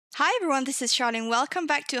Hi everyone, this is Charley and welcome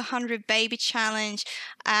back to 100 Baby Challenge.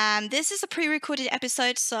 This is a pre-recorded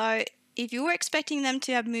episode, so if you were expecting them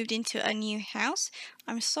to have moved into a new house,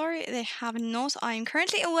 I'm sorry they have not. I am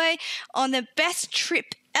currently away on the best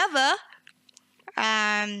trip ever.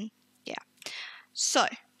 Yeah. So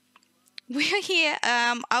we're here.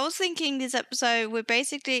 I was thinking this episode we're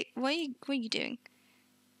basically what are you doing?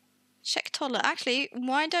 Check toddler. Actually,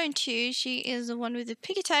 why don't you? She is the one with the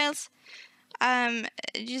pigtails.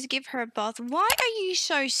 Just give her a bath. Why are you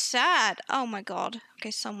so sad? Oh my god.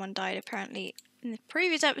 Okay, someone died apparently in the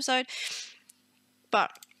previous episode.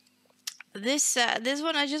 But this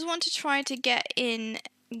one I just want to try to get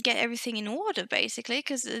everything in order basically,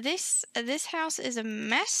 because this house is a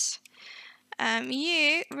mess.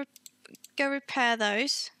 Go repair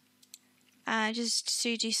those. Just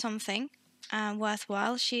to do something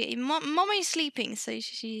worthwhile. Mommy's sleeping, so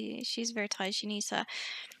she's very tired. She needs her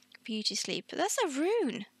beauty sleep. But that's a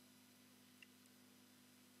rune.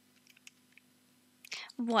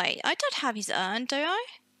 Wait, I don't have his urn, do I?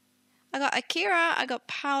 I got Akira, I got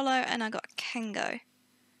Paolo, and I got Kengo.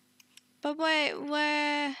 But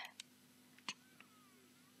where...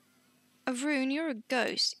 Arun, you're a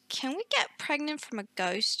ghost. Can we get pregnant from a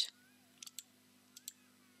ghost?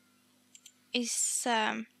 Is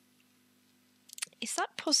that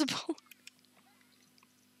possible?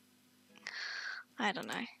 I don't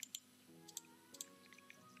know.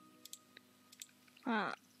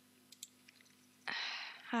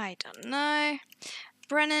 I don't know.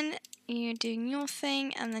 Brennan, you're doing your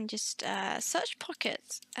thing, and then just search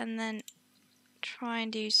pockets, and then try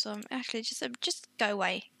and do some. Actually, just go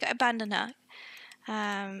away. Abandon her.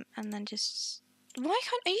 And then just. Why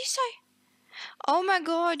can't? Are you so? Oh my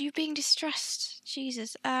god, you're being distressed.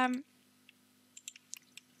 Jesus. I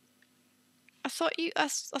thought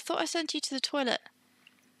I sent you to the toilet.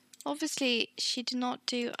 Obviously, she did not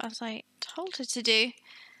do as I told her to do.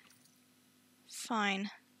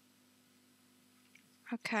 Fine.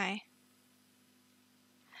 Okay.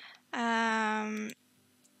 Can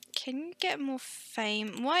you get more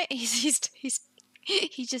fame? Why he just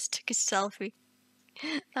took a selfie.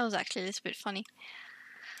 That was actually a little bit funny.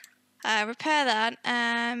 Repair that.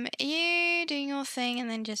 You doing your thing,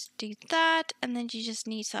 and then just do that, and then you just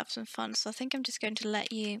need to have some fun. So I think I'm just going to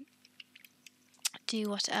let you do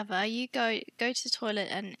whatever. You go to the toilet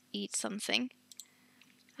and eat something.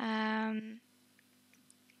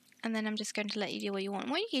 And then I'm just going to let you do what you want.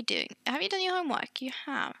 What are you doing? Have you done your homework? You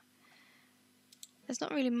have. There's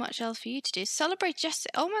not really much else for you to do. Celebrate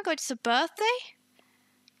Jessica. Oh my god, it's a birthday?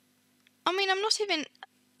 I mean, I'm not even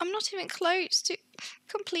close to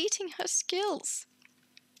completing her skills.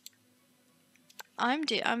 I'm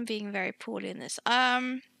being very poorly in this.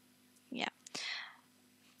 Yeah.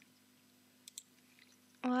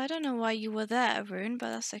 Well, I don't know why you were there, Arun,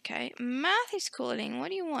 but that's okay. Math is calling. What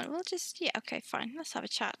do you want? We'll just... Yeah, okay, fine. Let's have a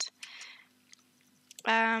chat.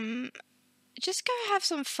 Just go have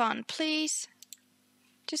some fun, please.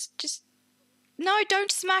 Just... No,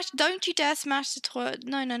 don't smash... Don't you dare smash the toilet.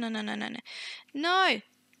 No. No!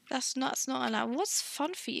 That's not allowed. What's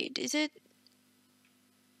fun for you? Is it...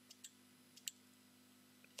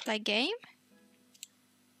 Play game?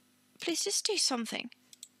 Please, just do something.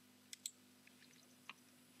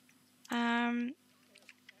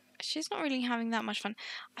 She's not really having that much fun.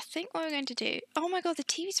 I think what we're going to do... Oh my god, the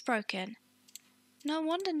TV's broken. No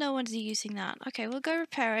wonder no one's using that. Okay, we'll go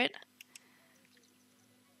repair it.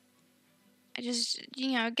 I just,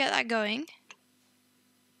 get that going.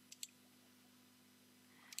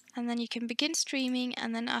 And then you can begin streaming,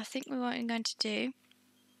 and then I think what we're going to do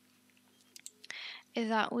is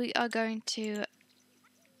that we are going to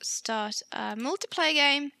start a multiplayer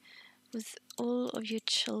game with all of your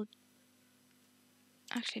children.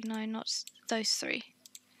 Actually, no, not those three.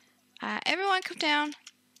 Everyone come down.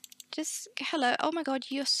 Just, hello. Oh my god,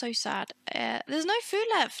 you're so sad. There's no food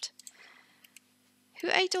left. Who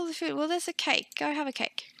ate all the food? Well, there's a cake. Go have a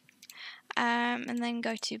cake. And then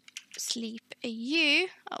go to sleep. You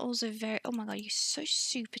are also very... Oh my god, you're so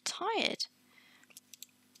super tired.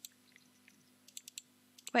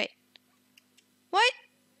 Wait. What?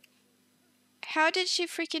 How did she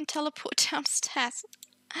freaking teleport downstairs?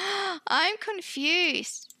 I'm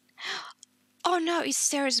confused. Oh no, it's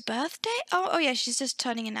Sarah's birthday? Oh yeah, she's just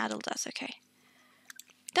turning an adult. That's okay.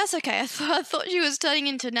 That's okay. I thought she was turning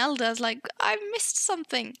into an elder. I was like, I missed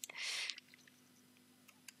something.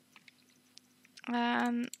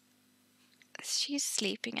 She's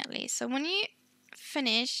sleeping at least. So when you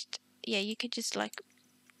finished, yeah, you could just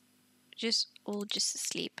all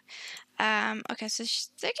sleep. Okay, so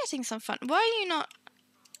they're getting some fun. Why are you not?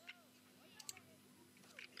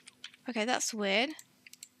 Okay, that's weird.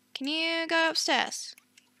 Can you go upstairs?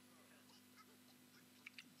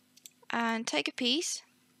 And take a piece.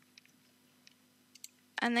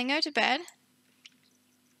 And then go to bed.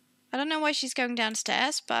 I don't know why she's going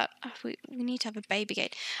downstairs, but we need to have a baby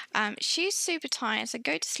gate. She's super tired, so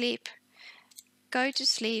go to sleep. Go to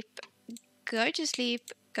sleep. Go to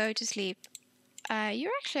sleep. Go to sleep.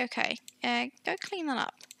 You're actually okay. Go clean that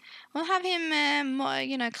up. We'll have him,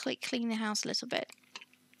 you know, clean the house a little bit.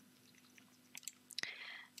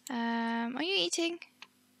 Are you eating?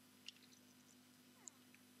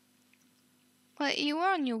 Well, you were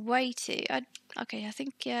on your way to. Okay, I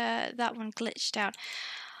think that one glitched out.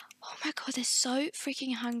 Oh my god, they're so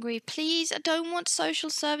freaking hungry. Please, I don't want social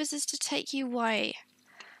services to take you away.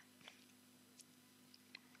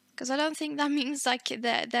 Because I don't think that means like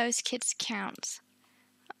those kids count.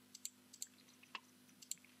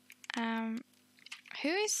 Who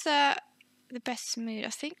is the best mood? I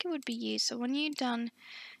think it would be you. So when you're done,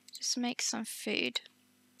 just make some food.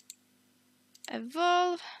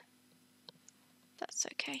 Evolve. That's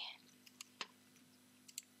okay.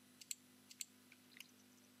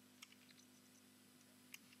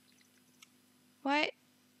 Why?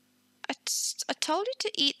 I told you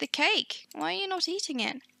to eat the cake. Why are you not eating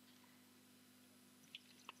it?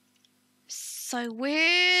 So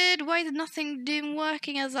weird. Why is nothing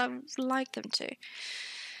working as I would like them to?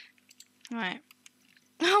 Right.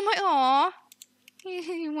 Oh my, aw.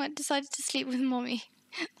 He decided to sleep with mommy.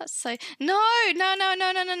 That's so. No.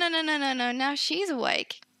 Now she's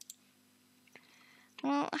awake.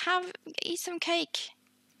 Well, eat some cake.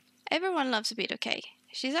 Everyone loves a bit of cake.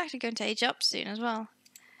 She's actually going to age up soon as well.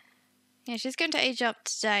 Yeah, she's going to age up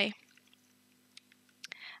today.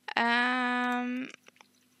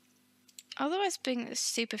 Otherwise being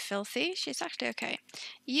super filthy, she's actually okay.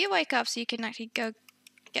 You wake up so you can actually go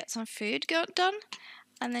get some food done.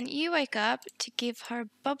 And then you wake up to give her a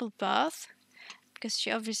bubble bath. Because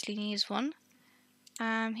she obviously needs one.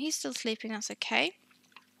 He's still sleeping, that's okay.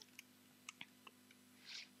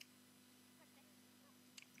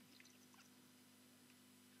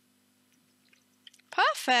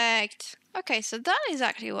 Perfect! Okay, so that is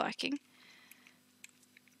actually working.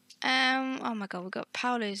 Oh my god, we've got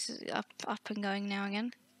Paolo's up and going now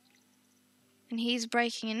again. And he's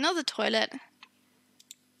breaking another toilet.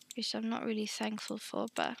 Which I'm not really thankful for,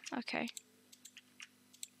 but okay.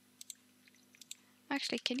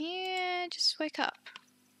 Actually, can you just wake up?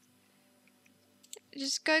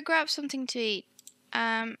 Just go grab something to eat.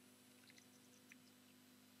 And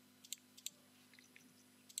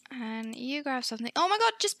you grab something. Oh my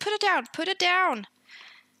god, just put it down. Put it down.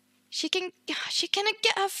 She cannot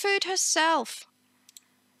get her food herself.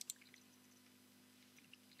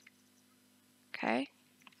 Okay.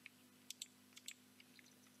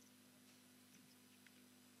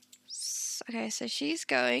 Okay, so she's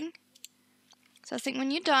going. So I think when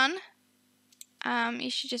you're done, you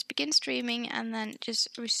should just begin streaming and then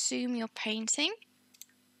just resume your painting.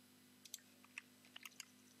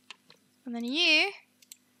 And then you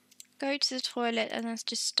go to the toilet and then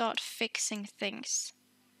just start fixing things.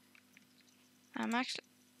 Actually,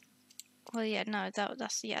 well, yeah, no,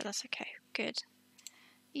 that's okay, good.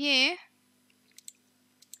 You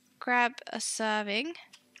grab a serving.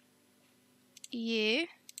 You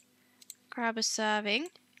grab a serving.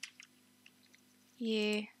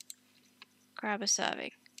 You grab a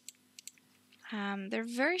serving. They're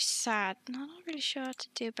very sad. I'm not really sure what to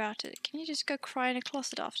do about it. Can you just go cry in a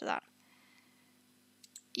closet after that?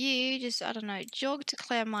 You just, I don't know, jog to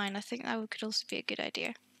clear mind. I think that could also be a good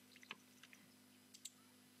idea.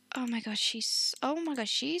 Oh my gosh, she's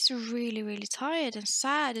really, really tired and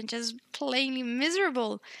sad and just plainly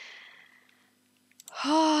miserable.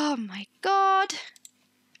 Oh my god.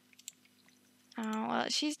 Oh, well,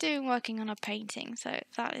 she's working on a painting, so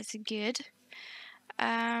that is good.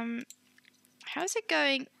 How's it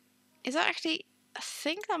going? Is that actually, I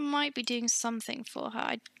think that might be doing something for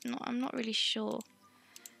her. I'm not really sure.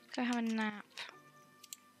 Go have a nap.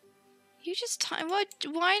 You just tired.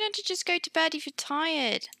 Why don't you just go to bed if you're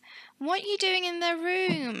tired? What are you doing in their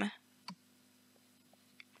room?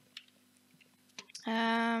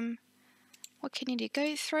 What can you do?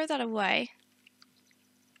 Go throw that away.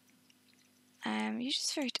 You're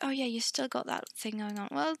just very. Oh yeah, you still got that thing going on.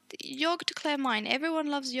 Well, jog to clear mind. Everyone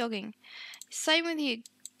loves jogging. Same with you.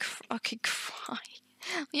 I could cry.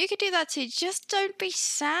 You could do that too. Just don't be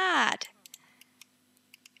sad.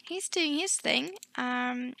 He's doing his thing.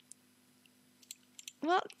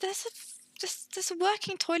 Well, there's a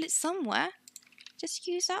working toilet somewhere. Just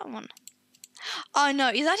use that one. Oh no,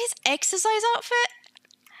 is that his exercise outfit?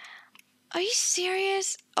 Are you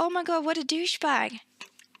serious? Oh my god, what a douchebag.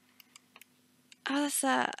 Oh,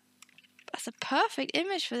 That's a perfect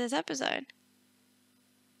image for this episode.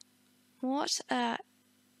 What a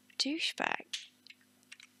douchebag.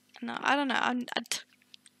 No, I don't know.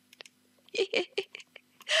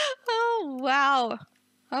 Oh wow.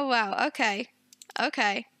 Oh wow. Okay.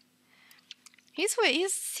 Okay. He's weird. He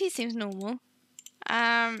seems normal.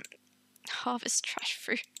 Harvest trash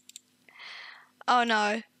fruit. Oh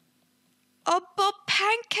no. Oh, Bob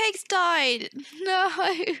Pancakes died. No.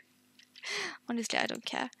 Honestly, I don't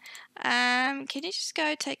care. Can you just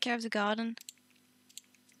go take care of the garden?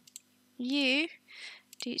 You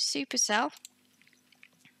do supercell.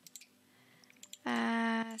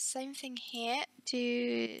 Same thing here.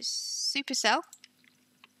 Do supercell.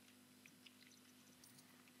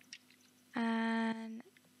 And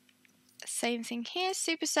same thing here.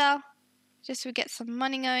 Supercell. Just so we get some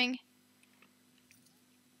money going.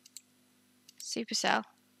 Supercell.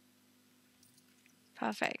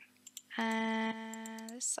 Perfect.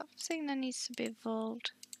 There's something that needs to be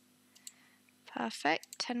evolved.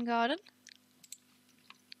 Perfect. 10 garden.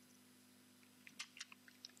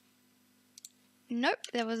 Nope,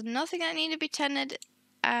 there was nothing that needed to be tended.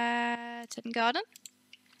 10 garden.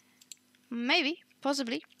 Maybe,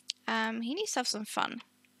 possibly. He needs to have some fun.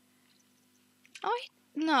 Oh,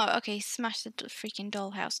 no. Okay, he smashed the freaking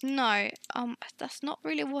dollhouse. No, that's not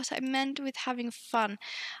really what I meant with having fun.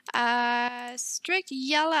 Strict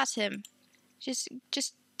yell at him. Just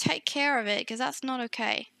take care of it, because that's not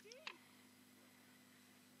okay.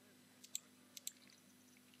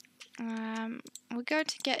 We're going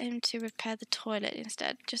to get him to repair the toilet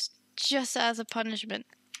instead, just as a punishment,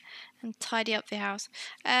 and tidy up the house.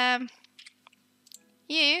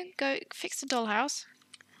 You go fix the dollhouse,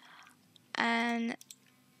 and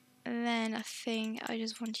then I think I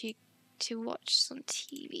just want you to watch some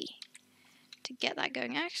TV to get that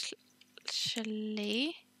going.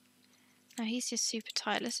 Actually, no, he's just super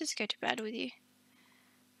tired. Let's just go to bed with you.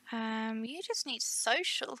 You just need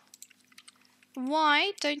social.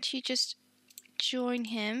 Why don't you just join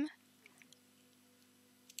him?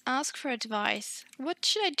 Ask for advice. What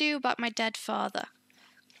should I do about my dead father?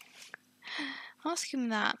 Ask him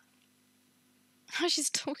that. Oh, she's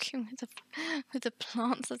talking with the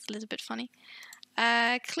plants. That's a little bit funny.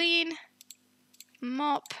 Clean,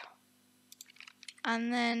 mop,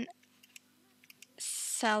 and then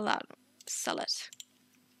sell it.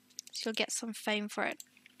 She'll get some fame for it.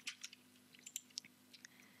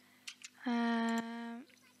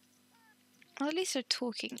 Well, at least they're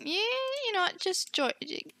talking. Yeah, you know what? Just go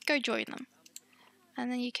join them,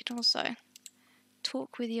 and then you can also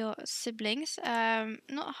talk with your siblings.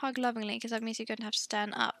 Not hug lovingly, because that means you're going to have to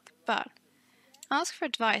stand up. But ask for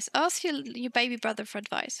advice. Ask your baby brother for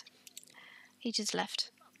advice. He just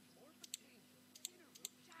left.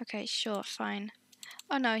 Okay, sure, fine.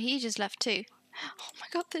 Oh no, he just left too. Oh my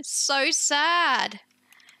god, that's so sad.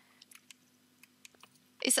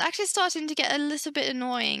 It's actually starting to get a little bit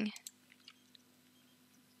annoying.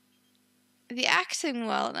 The acting,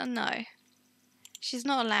 well, no. She's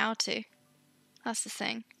not allowed to. That's the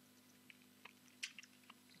thing.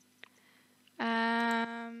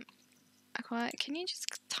 Okay, can you just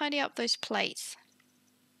tidy up those plates?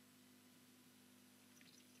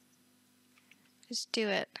 Just do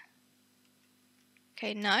it.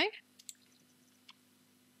 Okay, no?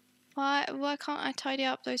 Why can't I tidy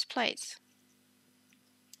up those plates?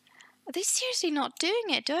 Are they seriously not doing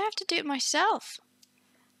it? Do I have to do it myself?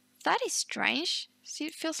 That is strange. See,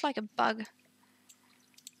 it feels like a bug.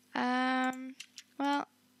 Well,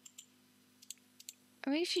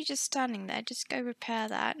 if you're just standing there, just go repair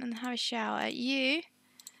that and have a shower. You,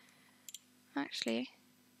 actually,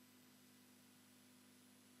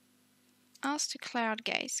 ask to cloud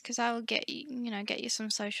gaze, because I will get you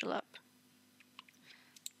some social up.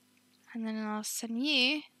 And then I'll send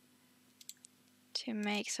you to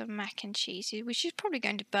make some mac and cheese, which is probably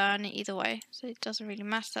going to burn either way, so it doesn't really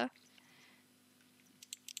matter.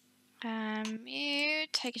 You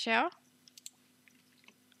take a shower.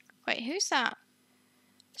 Wait, who's that?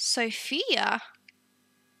 Sophia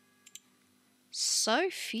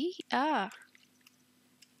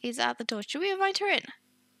is at the door. Should we invite her in?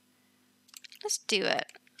 Let's do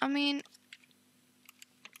it. I mean,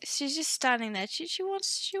 she's just standing there. She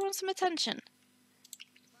wants some attention.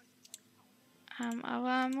 I'm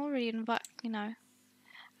already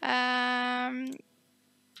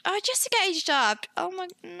Oh, Jessica aged up. Oh my,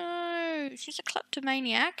 no. She's a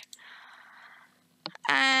kleptomaniac.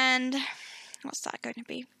 And what's that going to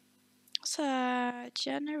be? So,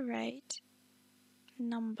 generate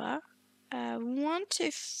number 1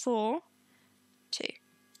 to 4 2.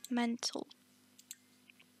 Mental.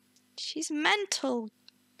 She's mental.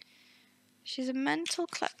 She's a mental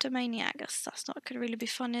kleptomaniac. That's not going to really be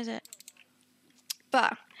fun, is it?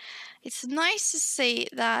 But it's nice to see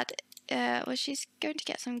that, well, she's going to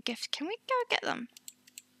get some gifts. Can we go get them?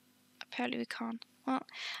 Apparently we can't. Well,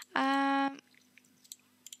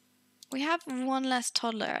 we have one less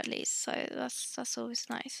toddler at least, so that's always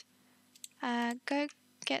nice. Go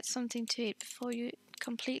get something to eat before you're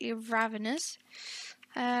completely ravenous.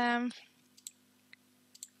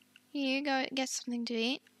 You go get something to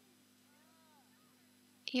eat.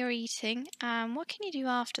 You're eating. What can you do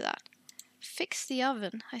after that? Fix the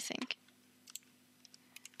oven, I think.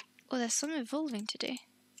 Oh, there's some evolving to do.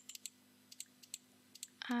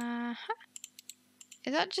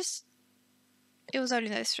 Is that just... It was only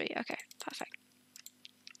those three. Okay, perfect.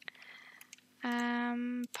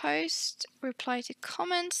 Post, reply to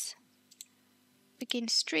comments, begin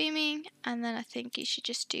streaming, and then I think you should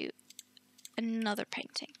just do another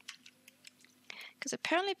painting. Because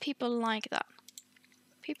apparently people like that.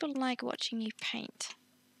 People like watching you paint.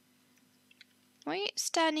 Why are you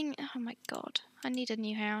standing? Oh my god, I need a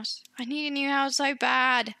new house. I need a new house so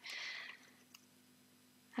bad.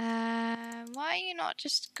 Why are you not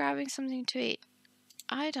just grabbing something to eat?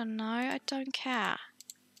 I don't know, I don't care.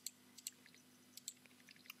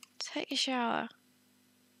 Take a shower.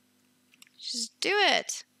 Just do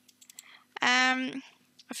it. I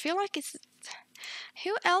feel like it's...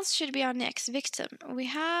 Who else should be our next victim? We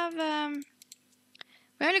have...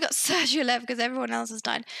 We only got Sergio left because everyone else has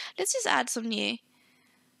died. Let's just add some new.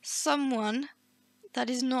 Someone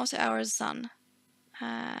that is not our son.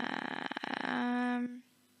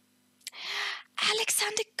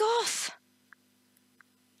 Alexander Goth!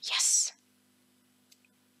 Yes!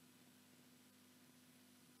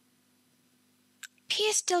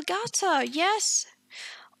 Pierce Delgado, yes!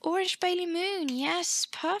 Orange Bailey Moon, yes,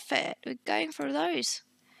 perfect. We're going for those.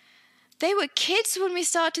 They were kids when we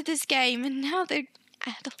started this game, and now they're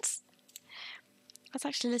adults. That's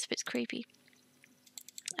actually a little bit creepy.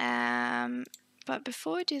 But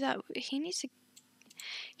before we do that, he needs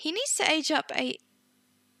to age up a...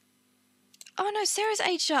 Oh no, Sarah's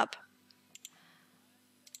aged up.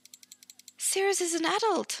 Sarah's is an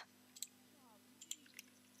adult.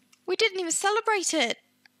 We didn't even celebrate it.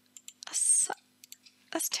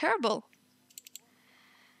 That's terrible.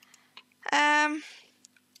 Go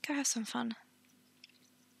have some fun.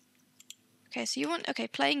 Okay, so you want... Okay,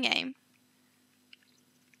 playing game.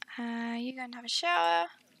 You're going to have a shower.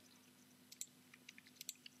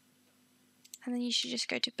 And then you should just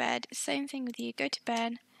go to bed. Same thing with you. Go to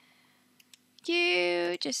bed.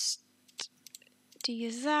 You just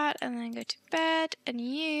do that and then go to bed. And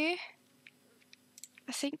you...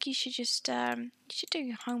 I think you should just... you should do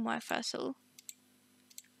your homework first of all.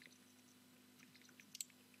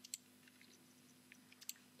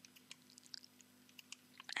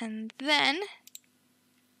 And then...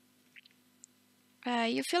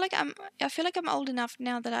 I feel like I'm old enough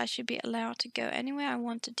now that I should be allowed to go anywhere I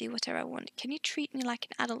want, to do whatever I want. Can you treat me like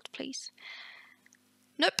an adult, please?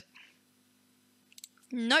 Nope.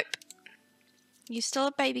 Nope. You're still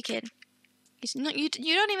a baby kid. It's not, you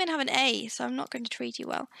don't even have an A, so I'm not going to treat you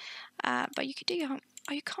well. But you can do your home...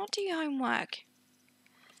 Oh, you can't do your homework.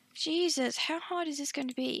 Jesus, how hard is this going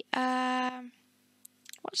to be?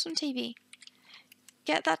 Watch some TV.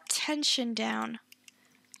 Get that tension down.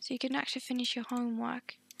 So you can actually finish your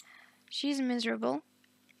homework. She's miserable.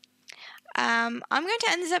 I'm going to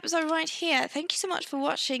end this episode right here. Thank you so much for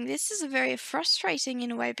watching. This is very frustrating in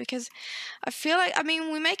a way because I feel like, I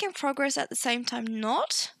mean, we're making progress at the same time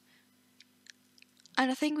not. And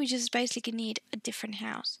I think we just basically need a different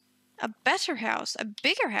house. A better house, a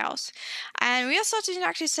bigger house. And we are starting to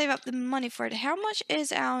actually save up the money for it. How much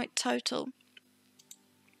is our total?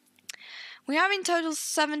 We have in total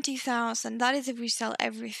 70,000. That is if we sell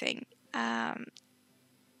everything. I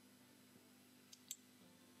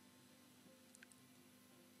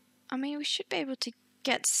mean, we should be able to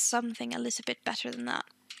get something a little bit better than that.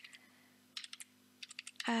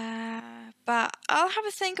 But I'll have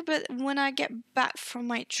a think about it when I get back from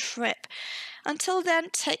my trip. Until then,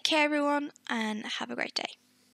 take care everyone and have a great day.